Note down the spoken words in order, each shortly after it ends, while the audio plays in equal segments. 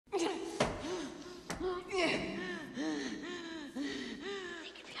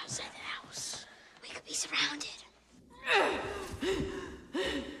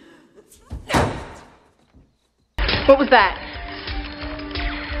What was that?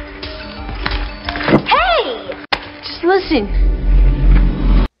 Hey! Just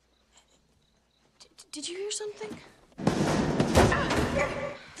listen. Did you hear something?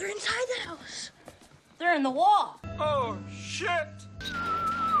 They're inside the house. They're in the wall. Oh, shit!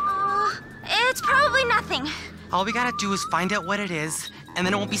 It's probably nothing. All we gotta do is find out what it is, and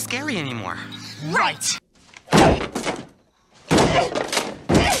then it won't be scary anymore. Right.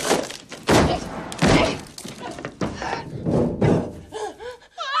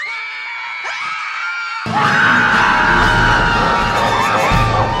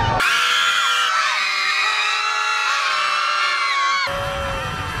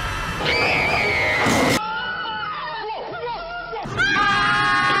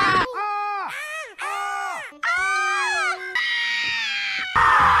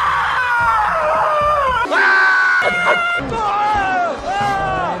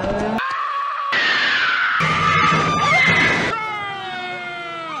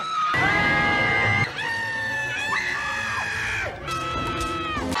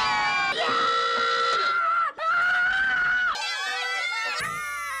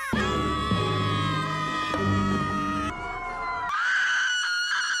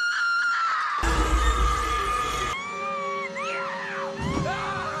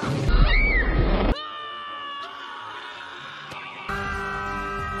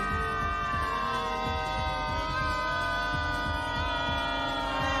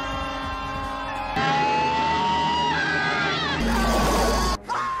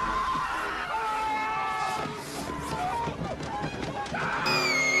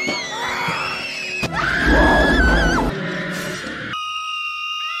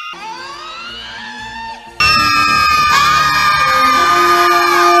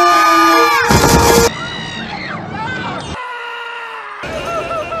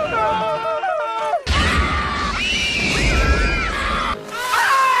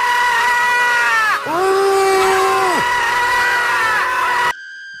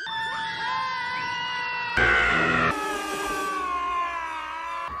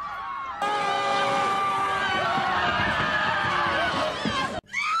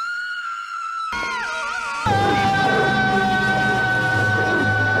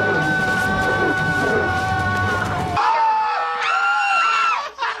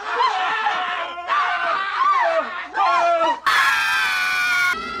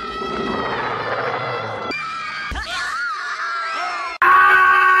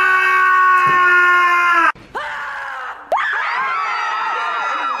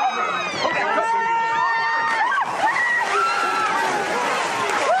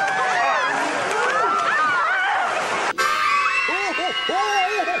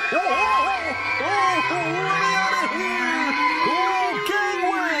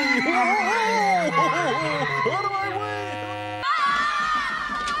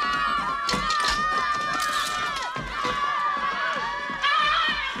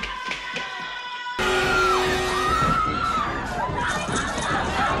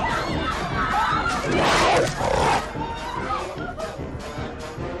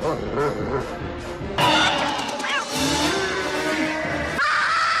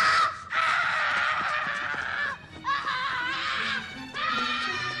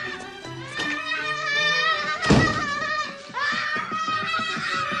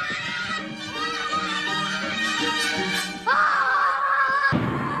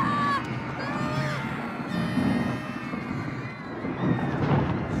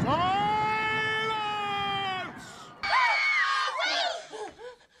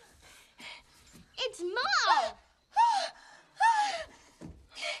 It's Mom!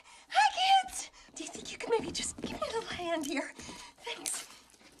 Hi, kids! Do you think you could maybe just give me a little hand here? Thanks.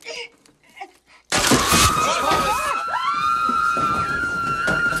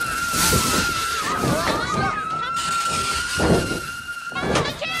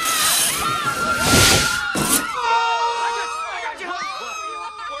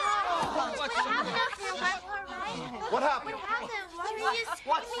 What happened?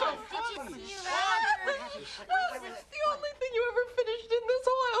 What's so funny? The only thing you ever finished in this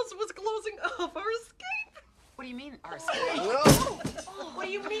whole house was closing off our escape. What do you mean, our escape? What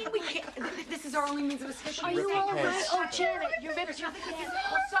do you mean we can't? This is our only means of escape. Are you all right? Oh, Janet, you're better.